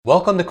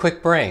Welcome to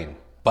Quick Brain,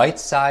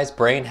 bite-sized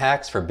brain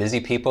hacks for busy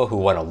people who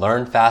want to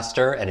learn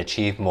faster and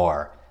achieve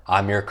more.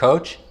 I'm your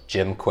coach,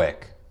 Jim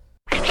Quick.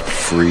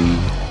 Free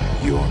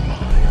your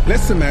mind.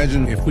 Let's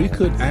imagine if we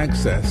could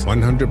access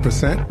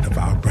 100% of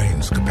our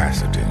brain's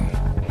capacity.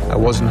 I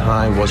wasn't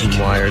high, wasn't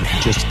wired,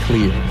 just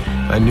clear.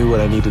 I knew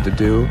what I needed to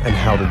do and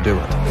how to do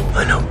it.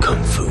 I know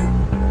Kung Fu.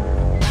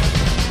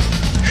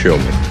 Show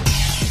me.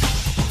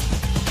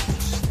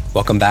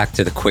 Welcome back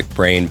to the Quick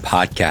Brain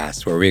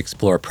podcast, where we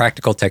explore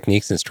practical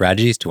techniques and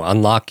strategies to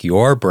unlock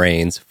your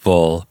brain's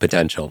full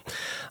potential.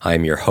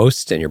 I'm your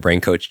host and your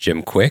brain coach,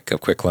 Jim Quick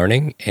of Quick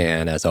Learning.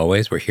 And as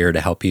always, we're here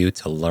to help you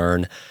to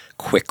learn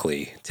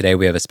quickly. Today,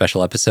 we have a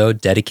special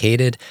episode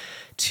dedicated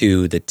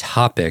to the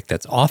topic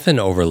that's often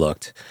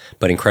overlooked,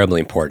 but incredibly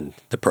important: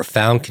 the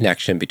profound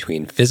connection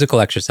between physical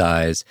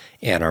exercise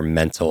and our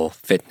mental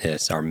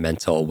fitness, our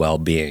mental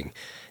well-being.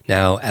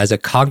 Now, as a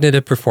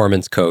cognitive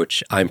performance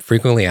coach, I'm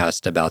frequently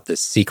asked about the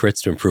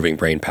secrets to improving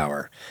brain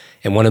power.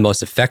 And one of the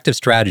most effective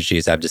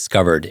strategies I've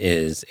discovered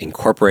is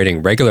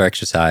incorporating regular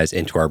exercise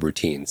into our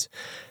routines.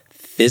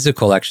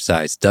 Physical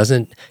exercise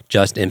doesn't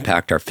just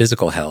impact our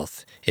physical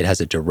health, it has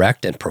a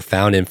direct and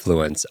profound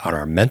influence on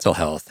our mental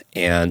health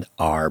and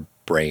our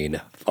brain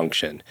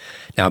function.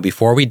 Now,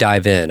 before we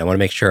dive in, I want to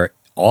make sure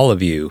all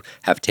of you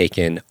have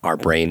taken our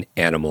Brain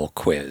Animal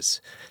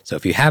quiz. So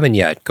if you haven't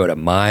yet, go to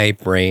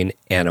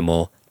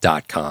mybrainanimal.com.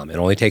 It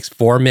only takes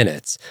 4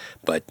 minutes,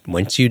 but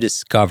once you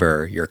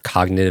discover your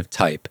cognitive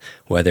type,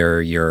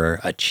 whether you're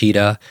a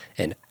cheetah,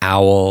 an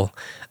owl,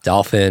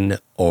 dolphin,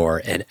 or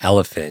an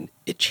elephant,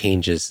 it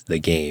changes the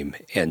game.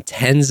 And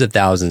tens of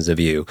thousands of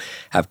you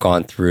have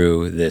gone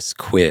through this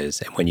quiz.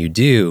 And when you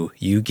do,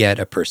 you get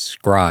a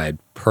prescribed,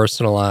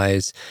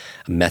 personalized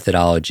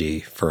methodology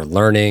for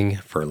learning,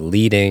 for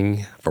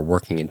leading, for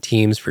working in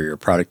teams, for your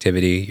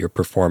productivity, your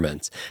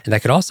performance. And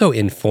that could also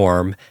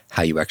inform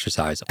how you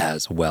exercise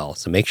as well.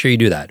 So make sure you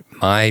do that,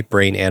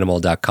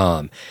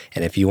 mybrainanimal.com.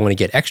 And if you want to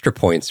get extra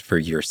points for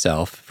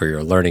yourself, for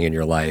your learning in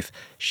your life,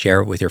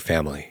 share it with your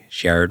family,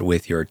 share it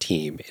with your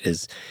team. It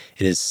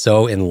is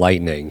so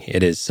enlightening.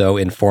 It is so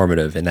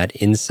informative. And that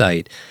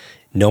insight,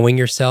 knowing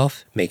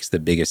yourself, makes the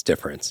biggest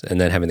difference. And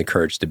then having the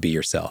courage to be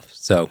yourself.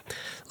 So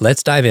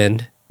let's dive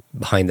in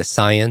behind the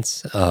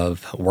science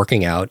of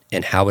working out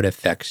and how it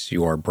affects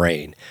your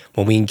brain.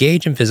 When we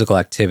engage in physical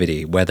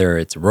activity, whether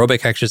it's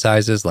aerobic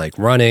exercises like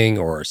running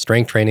or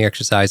strength training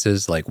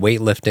exercises like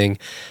weightlifting,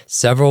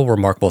 several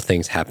remarkable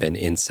things happen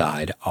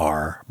inside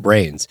our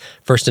brains.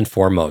 First and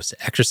foremost,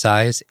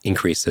 exercise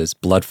increases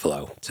blood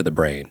flow to the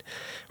brain,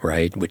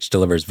 right, which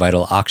delivers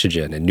vital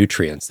oxygen and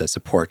nutrients that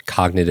support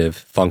cognitive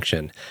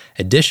function.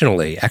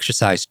 Additionally,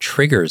 exercise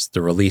triggers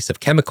the release of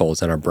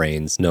chemicals in our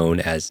brains known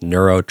as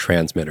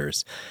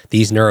neurotransmitters.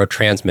 These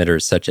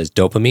neurotransmitters, such as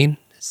dopamine,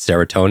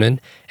 serotonin,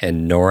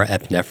 and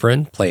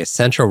norepinephrine, play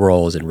essential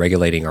roles in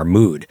regulating our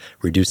mood,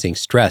 reducing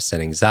stress and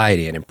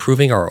anxiety, and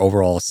improving our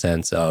overall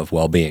sense of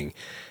well-being.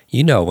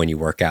 You know when you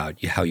work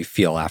out, how you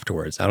feel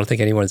afterwards. I don't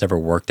think anyone's ever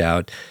worked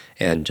out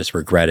and just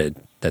regretted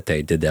that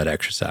they did that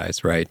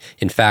exercise, right?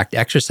 In fact,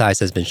 exercise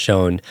has been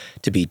shown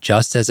to be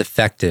just as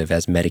effective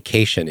as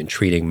medication in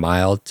treating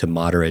mild to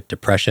moderate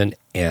depression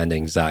and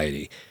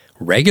anxiety.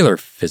 Regular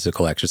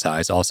physical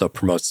exercise also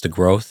promotes the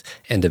growth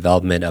and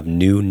development of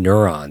new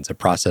neurons, a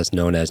process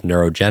known as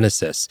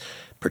neurogenesis,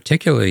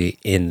 particularly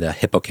in the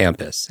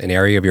hippocampus, an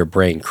area of your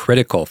brain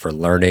critical for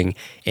learning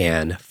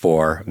and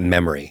for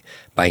memory.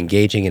 By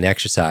engaging in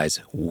exercise,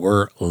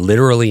 we're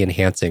literally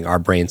enhancing our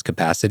brain's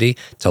capacity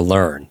to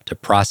learn, to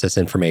process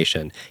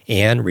information,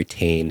 and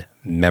retain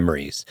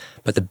memories.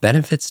 But the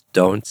benefits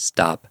don't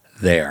stop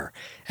there.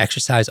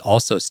 Exercise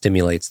also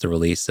stimulates the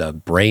release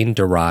of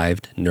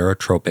brain-derived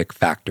neurotropic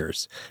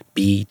factors,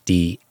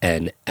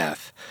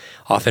 BDNF,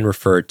 often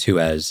referred to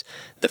as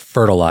the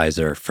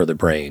fertilizer for the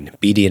brain.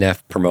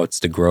 BDNF promotes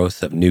the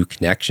growth of new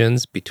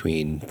connections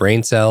between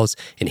brain cells,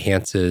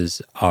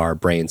 enhances our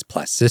brain's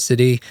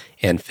plasticity,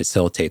 and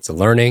facilitates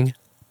learning,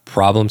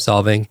 problem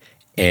solving,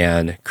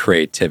 and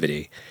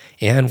creativity.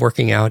 And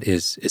working out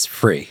is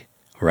free,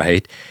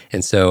 right?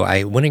 And so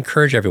I want to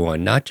encourage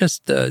everyone, not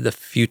just the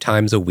few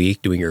times a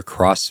week doing your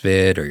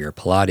CrossFit or your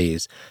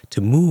Pilates,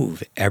 to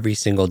move every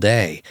single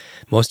day.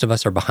 Most of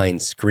us are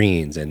behind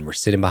screens and we're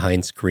sitting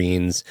behind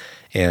screens,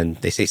 and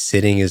they say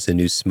sitting is the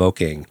new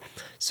smoking.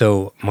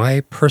 So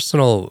my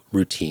personal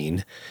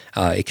routine,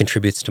 it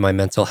contributes to my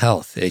mental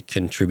health. It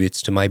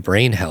contributes to my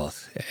brain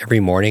health. Every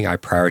morning I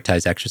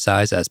prioritize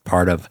exercise as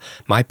part of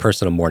my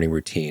personal morning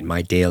routine,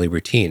 my daily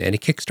routine, and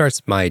it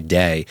kickstarts my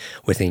day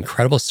with an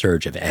incredible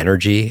surge of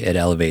energy. It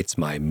elevates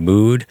my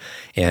mood,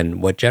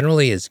 and what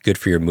generally is good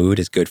for your mood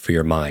is good for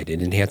your mind.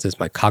 It enhances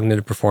my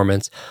cognitive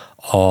performance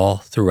all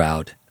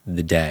throughout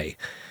the day.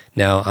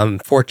 Now, I'm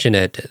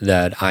fortunate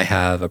that I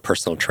have a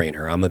personal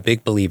trainer. I'm a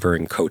big believer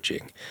in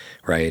coaching,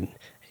 right?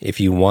 if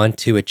you want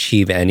to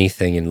achieve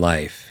anything in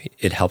life,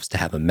 it helps to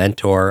have a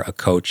mentor, a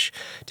coach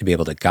to be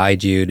able to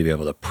guide you, to be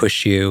able to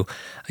push you.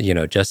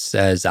 Just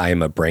as I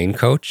am a brain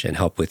coach and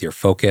help with your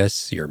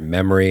focus, your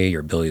memory,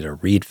 your ability to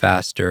read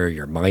faster,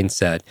 your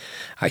mindset,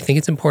 I think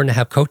it's important to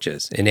have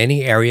coaches in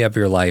any area of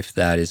your life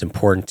that is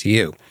important to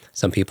you.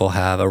 Some people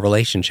have a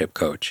relationship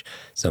coach.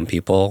 Some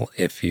people,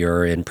 if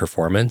you're in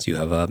performance, you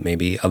have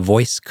maybe a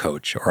voice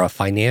coach or a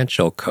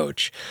financial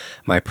coach.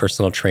 My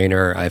personal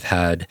trainer I've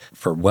had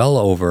for well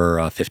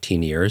over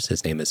 15 years.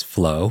 His name is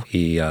Flo.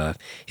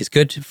 He's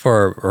good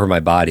for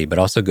my body, but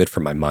also good for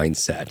my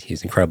mindset.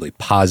 He's incredibly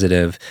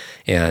positive,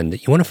 and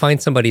you want to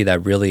find somebody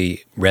that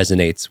really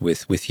resonates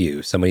with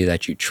you, somebody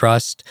that you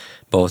trust,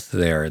 both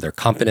their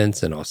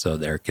competence and also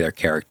their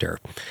character.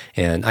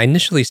 And I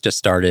initially just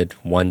started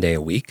 1 day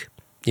a week.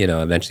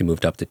 Eventually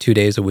moved up to 2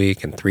 days a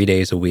week and 3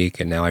 days a week.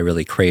 And now I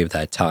really crave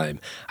that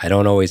time. I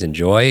don't always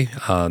enjoy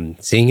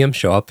seeing him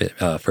show up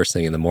first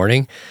thing in the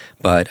morning,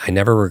 but I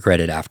never regret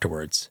it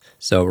afterwards.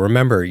 So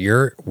remember,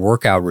 your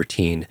workout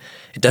routine,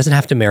 it doesn't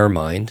have to mirror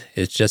mine.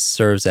 It just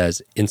serves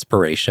as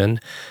inspiration.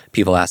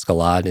 People ask a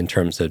lot in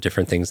terms of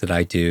different things that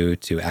I do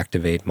to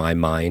activate my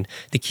mind.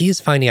 The key is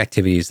finding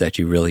activities that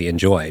you really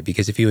enjoy,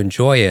 because if you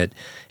enjoy it,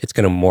 it's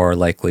going to more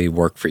likely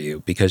work for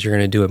you because you're going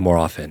to do it more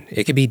often.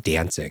 It could be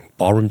dancing.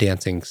 Ballroom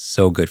dancing,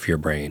 so good for your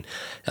brain.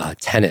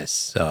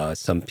 Tennis.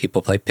 Some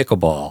people play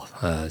pickleball.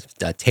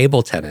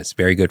 Table tennis,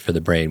 very good for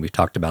the brain. We've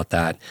talked about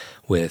that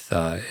in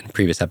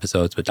previous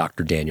episodes with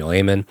Dr. Daniel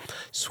Amen.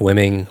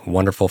 Swimming,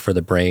 wonderful for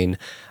the brain.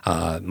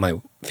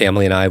 My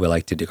family and I would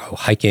like to go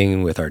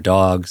hiking with our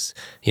dogs,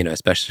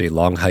 especially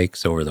long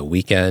hikes over the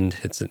weekend.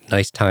 It's a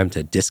nice time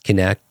to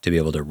disconnect, to be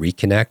able to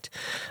reconnect.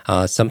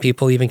 Some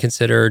people even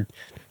consider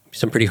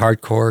some pretty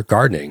hardcore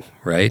gardening,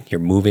 right? You're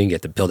moving, you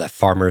have to build that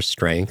farmer's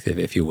strength,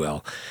 if you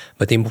will.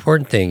 But the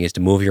important thing is to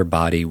move your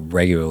body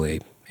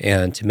regularly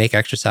and to make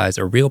exercise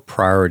a real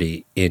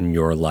priority in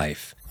your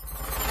life.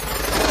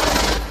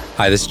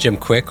 Hi, this is Jim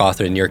Kwik,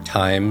 author of the New York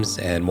Times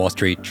and Wall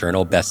Street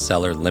Journal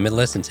bestseller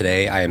Limitless, and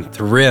today I am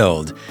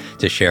thrilled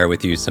to share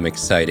with you some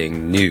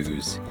exciting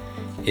news.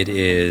 It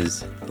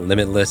is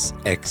Limitless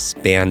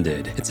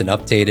Expanded. It's an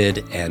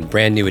updated and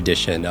brand new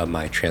edition of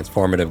my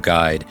transformative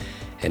guide,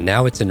 and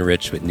now it's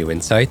enriched with new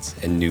insights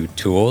and new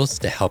tools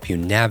to help you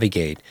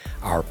navigate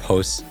our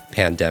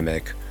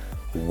post-pandemic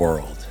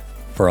world.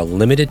 For a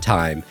limited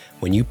time,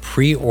 when you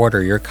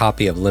pre-order your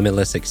copy of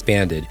Limitless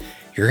Expanded,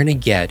 you're going to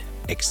get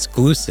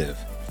exclusive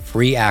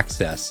free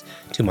access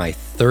to my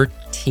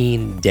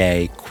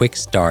 13-day Quick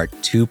Start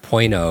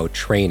 2.0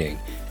 training.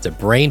 It's a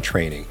brain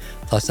training,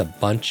 plus a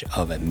bunch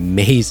of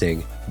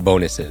amazing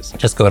bonuses.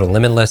 Just go to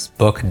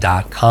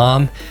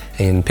limitlessbook.com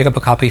and pick up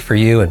a copy for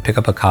you and pick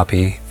up a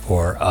copy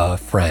for a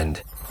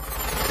friend.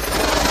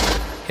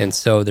 And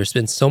so there's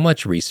been so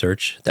much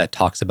research that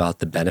talks about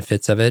the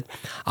benefits of it.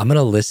 I'm going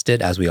to list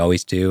it, as we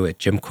always do, at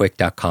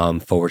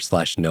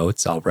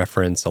jimkwik.com/notes. I'll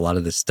reference a lot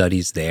of the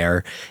studies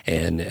there.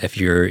 And if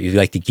you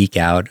like to geek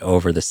out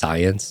over the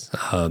science,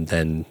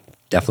 then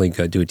definitely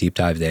go do a deep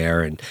dive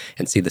there and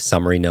see the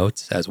summary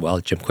notes as well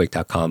at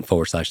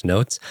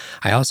jimkwik.com/notes.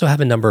 I also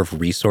have a number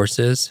of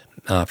resources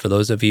for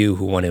those of you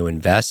who want to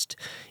invest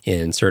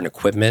in certain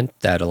equipment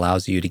that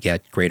allows you to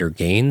get greater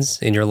gains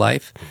in your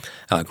life,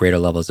 greater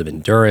levels of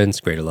endurance,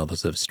 greater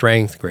levels of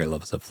strength, greater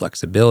levels of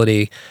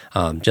flexibility.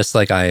 Just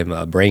like I am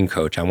a brain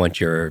coach, I want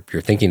your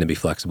thinking to be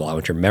flexible. I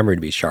want your memory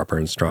to be sharper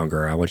and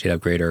stronger. I want you to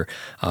have greater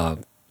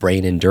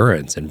brain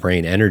endurance and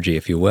brain energy,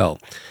 if you will.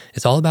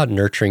 It's all about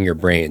nurturing your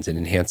brains and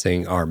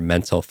enhancing our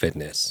mental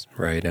fitness,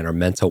 right? And our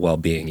mental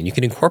well-being. And you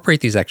can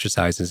incorporate these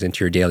exercises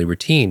into your daily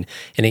routine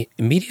and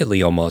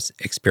immediately almost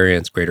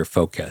experience greater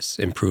focus,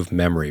 improve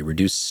memory,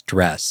 reduce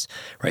stress,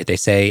 right? They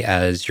say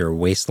as your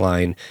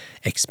waistline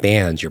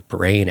expands, your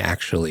brain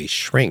actually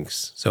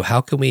shrinks. So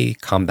how can we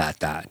combat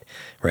that,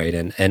 right?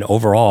 And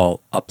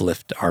overall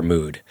uplift our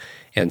mood.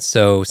 And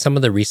so some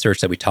of the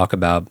research that we talk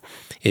about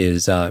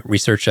is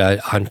research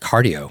on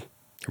cardio,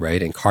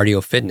 right? And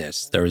cardio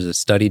fitness. There was a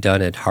study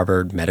done at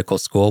Harvard Medical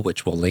School,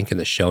 which we'll link in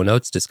the show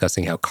notes,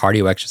 discussing how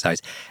cardio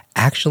exercise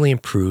actually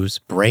improves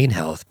brain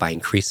health by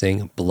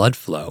increasing blood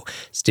flow,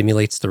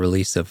 stimulates the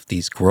release of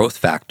these growth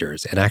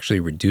factors, and actually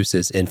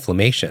reduces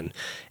inflammation.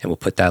 And we'll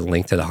put that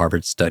link to the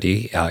Harvard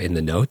study in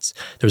the notes.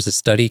 There was a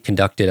study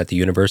conducted at the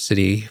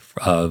University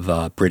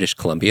of British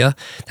Columbia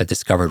that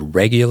discovered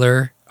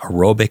regular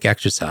aerobic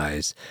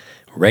exercise,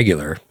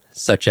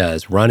 such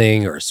as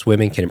running or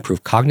swimming, can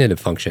improve cognitive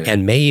function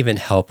and may even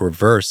help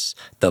reverse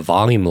the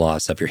volume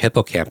loss of your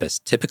hippocampus,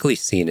 typically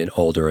seen in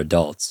older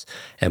adults.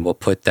 And we'll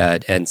put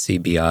that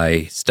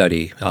NCBI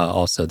study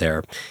also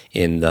there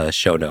in the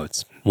show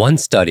notes. One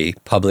study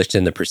published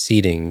in the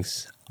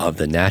Proceedings of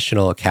the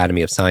National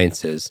Academy of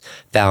Sciences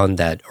found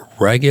that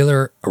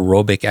regular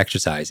aerobic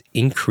exercise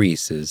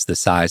increases the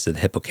size of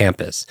the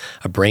hippocampus,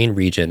 a brain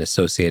region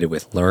associated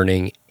with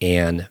learning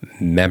and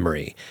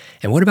memory.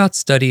 And what about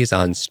studies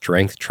on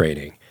strength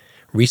training?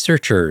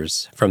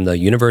 Researchers from the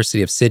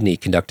University of Sydney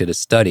conducted a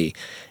study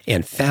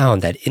and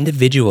found that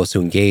individuals who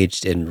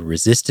engaged in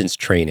resistance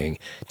training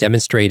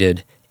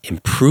demonstrated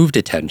improved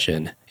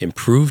attention,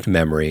 improved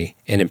memory,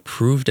 and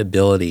improved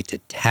ability to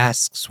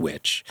task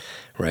switch,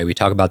 right? We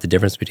talk about the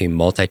difference between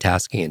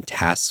multitasking and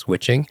task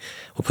switching.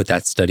 We'll put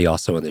that study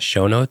also in the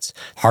show notes.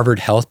 Harvard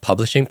Health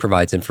Publishing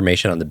provides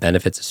information on the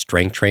benefits of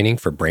strength training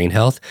for brain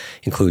health,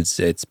 includes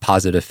its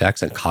positive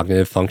effects on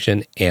cognitive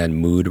function and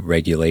mood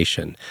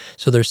regulation.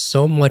 So there's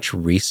so much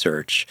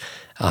research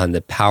on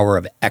the power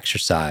of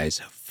exercise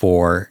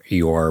for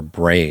your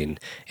brain.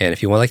 And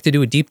if you want to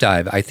do a deep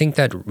dive, I think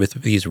that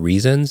with these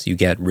reasons, you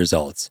get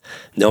results.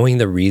 Knowing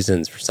the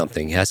reasons for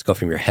something has to go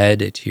from your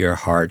head to your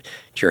heart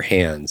to your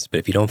hands. But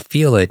if you don't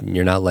feel it,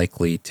 you're not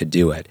likely to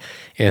do it.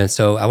 And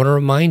so I want to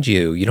remind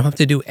you, you don't have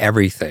to do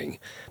everything,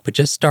 but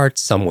just start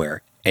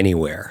somewhere,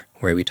 anywhere.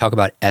 Where we talk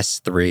about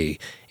S3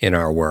 in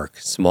our work,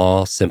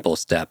 small, simple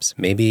steps.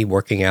 Maybe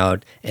working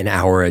out an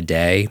hour a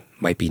day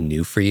might be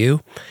new for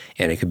you,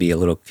 and it could be a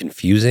little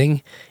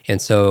confusing.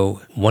 And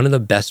so one of the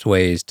best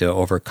ways to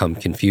overcome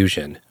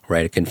confusion,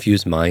 right? A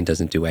confused mind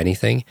doesn't do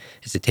anything,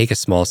 is to take a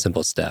small,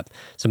 simple step.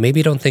 So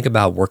maybe don't think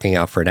about working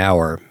out for an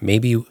hour.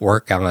 Maybe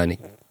work on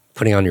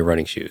putting on your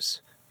running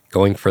shoes,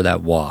 going for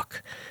that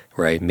walk,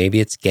 right? Maybe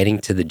it's getting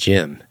to the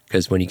gym.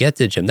 Because when you get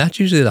to the gym,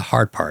 that's usually the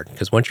hard part.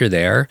 Because once you're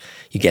there,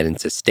 you get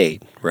into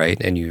state, right?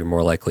 And you're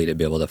more likely to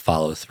be able to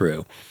follow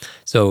through.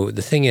 So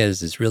the thing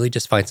is really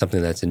just find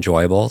something that's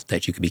enjoyable,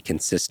 that you could be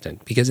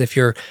consistent. Because if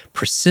you're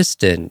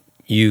persistent,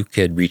 you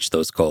could reach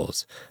those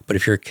goals. But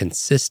if you're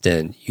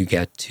consistent, you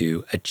get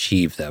to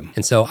achieve them.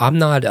 And so I'm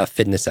not a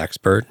fitness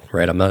expert,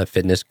 right? I'm not a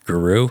fitness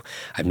guru.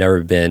 I've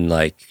never been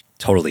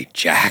totally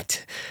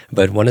jacked.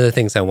 But one of the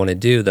things I want to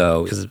do,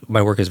 though, because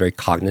my work is very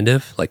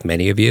cognitive, like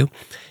many of you,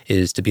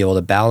 is to be able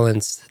to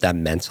balance that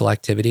mental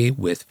activity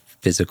with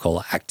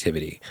physical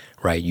activity,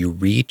 right? You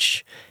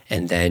reach,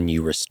 and then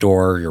you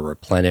restore, you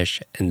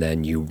replenish, and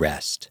then you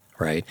rest,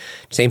 right?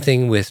 Same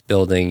thing with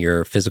building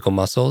your physical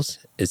muscles.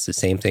 It's the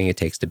same thing it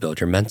takes to build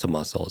your mental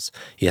muscles.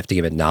 You have to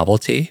give it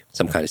novelty,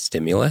 some kind of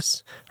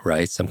stimulus,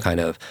 right? Some kind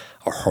of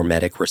a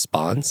hormetic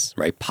response,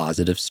 right?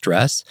 Positive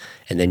stress.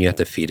 And then you have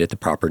to feed it the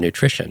proper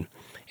nutrition.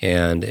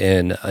 And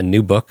in a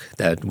new book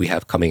that we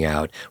have coming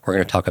out, we're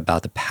going to talk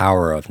about the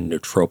power of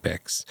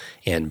nootropics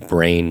and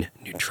brain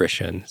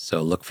nutrition.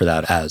 So look for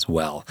that as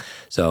well.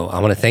 So I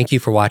want to thank you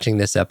for watching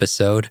this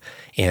episode,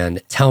 and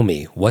tell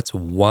me, what's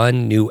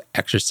one new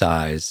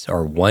exercise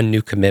or one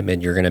new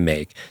commitment you're going to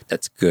make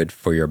that's good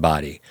for your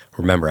body?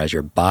 Remember, as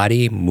your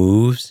body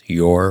moves,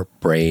 your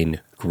brain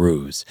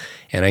grooves.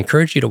 And I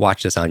encourage you to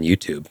watch this on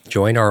YouTube.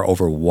 Join our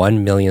over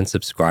 1 million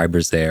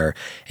subscribers there,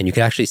 and you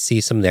can actually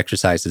see some of the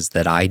exercises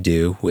that I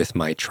do with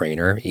my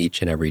trainer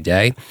each and every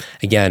day.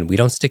 Again, we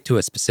don't stick to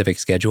a specific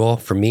schedule.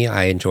 For me,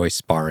 I enjoy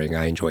sparring.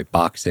 I enjoy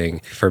boxing.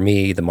 For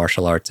me, the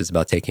martial arts is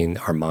about taking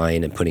our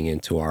mind and putting it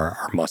into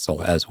our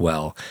muscle as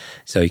well.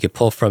 So you can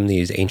pull from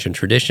these ancient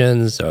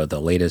traditions or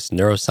the latest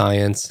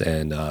neuroscience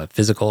and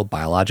physical,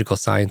 biological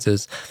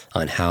sciences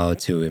on how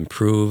to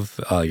improve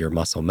your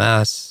muscle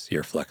mass,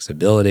 your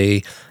flexibility,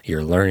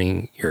 your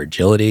learning, your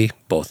agility,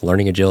 both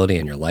learning agility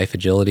and your life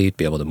agility, to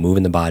be able to move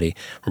in the body.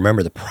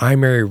 Remember, the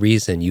primary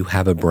reason you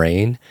have a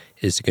brain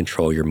is to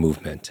control your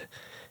movement.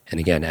 And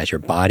again, as your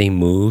body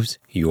moves,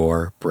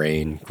 your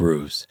brain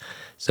grooves.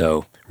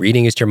 So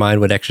reading is to your mind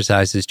what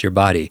exercise is to your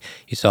body.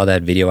 You saw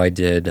that video I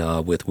did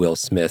with Will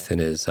Smith in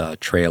his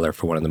trailer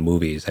for one of the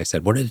movies. I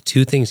said, what are the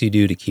 2 things you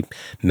do to keep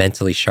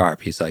mentally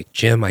sharp? He's like,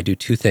 Jim, I do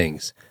 2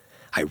 things.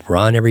 I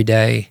run every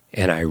day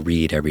and I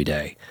read every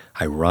day.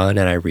 I run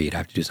and I read. I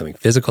have to do something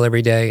physical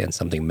every day and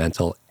something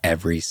mental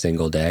every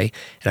single day.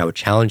 And I would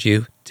challenge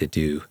you to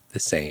do the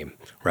same,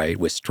 right?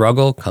 With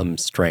struggle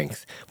comes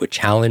strength. With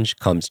challenge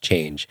comes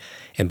change.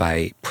 And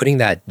by putting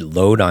that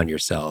load on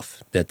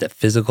yourself, that the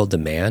physical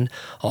demand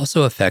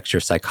also affects your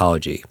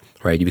psychology,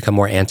 right? You become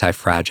more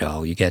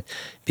anti-fragile. You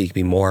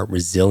be more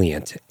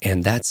resilient.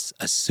 And that's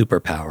a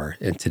superpower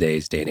in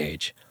today's day and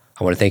age.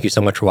 I want to thank you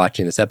so much for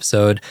watching this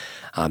episode.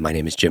 My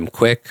name is Jim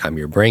Kwik. I'm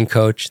your brain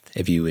coach.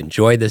 If you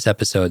enjoyed this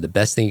episode, the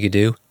best thing you could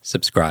do,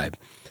 subscribe.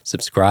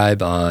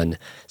 Subscribe on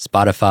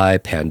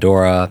Spotify,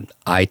 Pandora,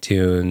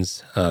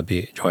 iTunes.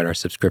 Join our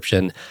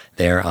subscription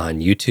there on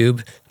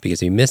YouTube,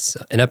 because if you miss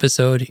an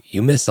episode,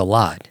 you miss a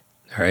lot.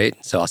 All right?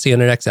 So I'll see you in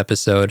the next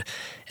episode.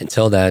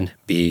 Until then,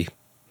 be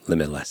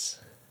limitless.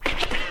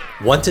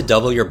 Want to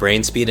double your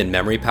brain speed and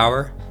memory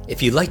power?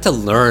 If you'd like to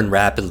learn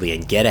rapidly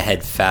and get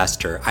ahead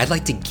faster, I'd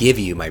like to give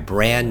you my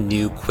brand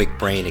new Kwik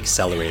Brain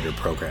Accelerator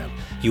program.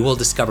 You will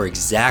discover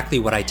exactly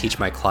what I teach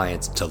my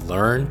clients to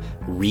learn,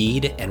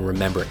 read, and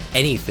remember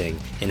anything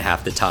in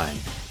half the time.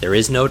 There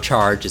is no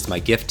charge. It's my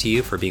gift to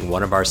you for being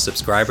one of our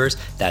subscribers.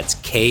 That's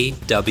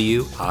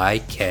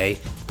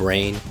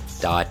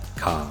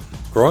kwikbrain.com.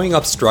 Growing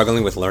up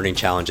struggling with learning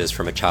challenges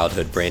from a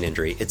childhood brain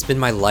injury, it's been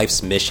my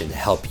life's mission to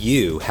help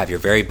you have your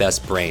very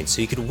best brain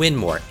so you can win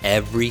more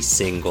every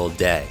single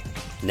day.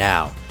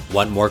 Now,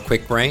 want more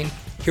Kwik Brain?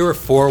 Here are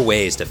 4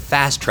 ways to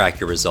fast track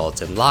your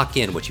results and lock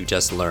in what you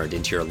just learned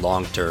into your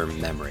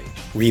long-term memory.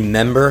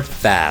 Remember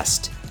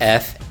FAST,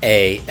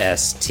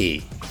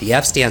 F-A-S-T. The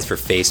F stands for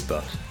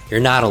Facebook. You're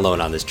not alone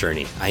on this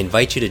journey. I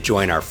invite you to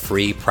join our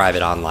free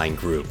private online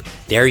group.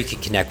 There you can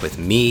connect with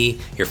me,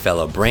 your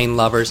fellow brain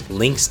lovers,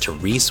 links to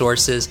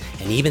resources,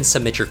 and even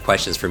submit your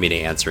questions for me to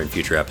answer in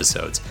future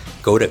episodes.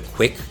 Go to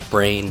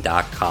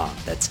quickbrain.com.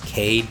 That's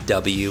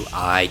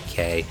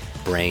KWIK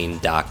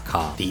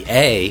brain.com. The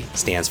A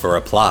stands for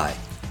apply.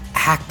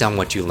 Act on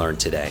what you learned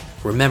today.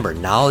 Remember,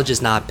 knowledge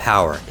is not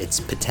power,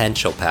 it's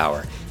potential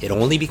power. It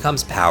only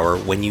becomes power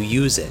when you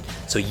use it.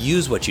 So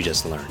use what you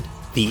just learned.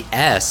 The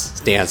S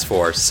stands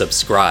for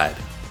subscribe.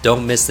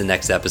 Don't miss the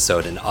next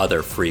episode and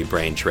other free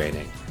brain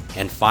training.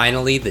 And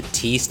finally, the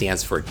T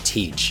stands for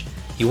teach.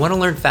 You want to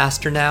learn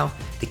faster now?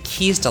 The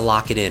key is to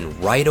lock it in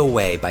right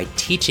away by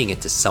teaching it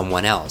to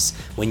someone else.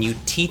 When you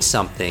teach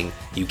something,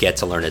 you get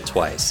to learn it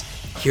twice.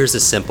 Here's a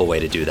simple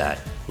way to do that.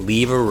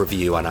 Leave a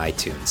review on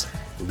iTunes.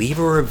 Leave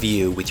a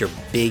review with your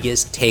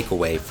biggest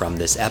takeaway from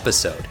this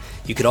episode.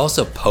 You could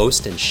also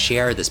post and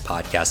share this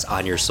podcast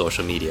on your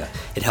social media.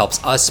 It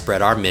helps us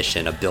spread our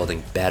mission of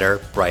building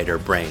better, brighter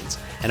brains.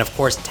 And of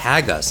course,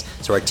 tag us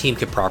so our team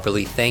can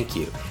properly thank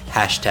you.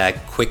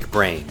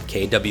 #QuickBrain,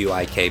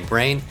 KWIK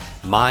Brain.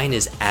 Mine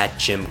is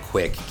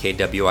 @JimQuick,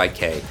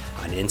 KWIK,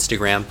 on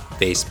Instagram,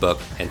 Facebook,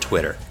 and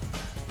Twitter.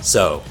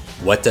 So,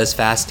 what does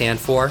FAST stand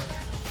for?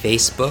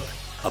 Facebook,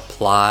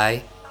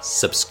 apply,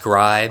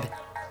 subscribe,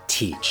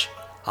 teach.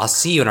 I'll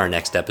see you in our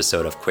next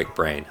episode of Quick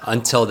Brain.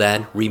 Until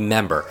then,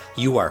 remember,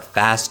 you are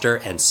faster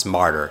and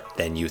smarter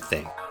than you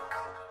think.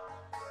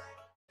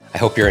 I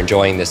hope you're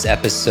enjoying this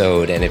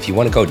episode. And if you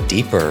want to go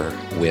deeper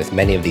with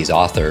many of these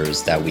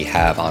authors that we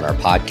have on our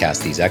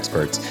podcast, these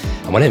experts,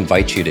 I want to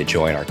invite you to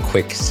join our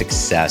Quick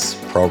Success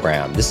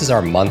program. This is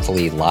our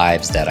monthly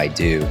lives that I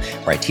do,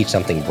 where I teach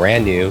something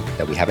brand new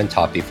that we haven't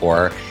taught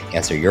before,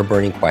 answer your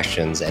burning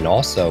questions, and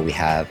also we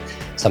have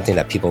something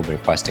that people have been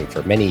requesting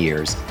for many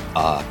years,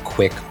 a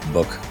Quick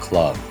Book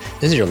Club.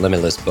 This is your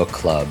limitless book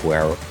club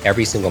where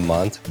every single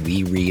month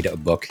we read a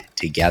book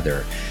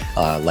together,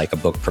 like a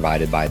book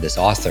provided by this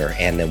author.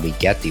 And then we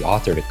get the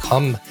author to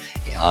come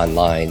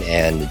online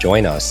and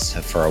join us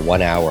for a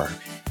 1 hour,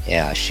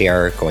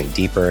 share going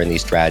deeper in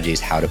these strategies,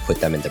 how to put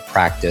them into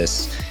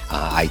practice.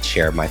 I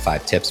share my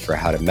 5 tips for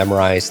how to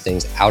memorize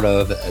things out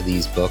of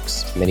these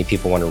books. Many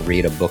people want to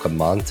read a book a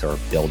month or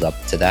build up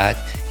to that,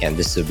 and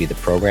this would be the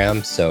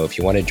program. So if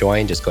you want to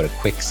join, just go to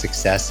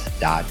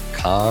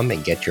quicksuccess.com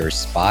and get your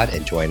spot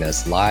and join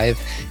us live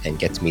and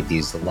get to meet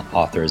these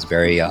authors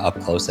very up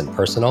close and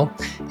personal.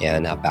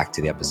 And back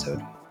to the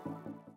episode.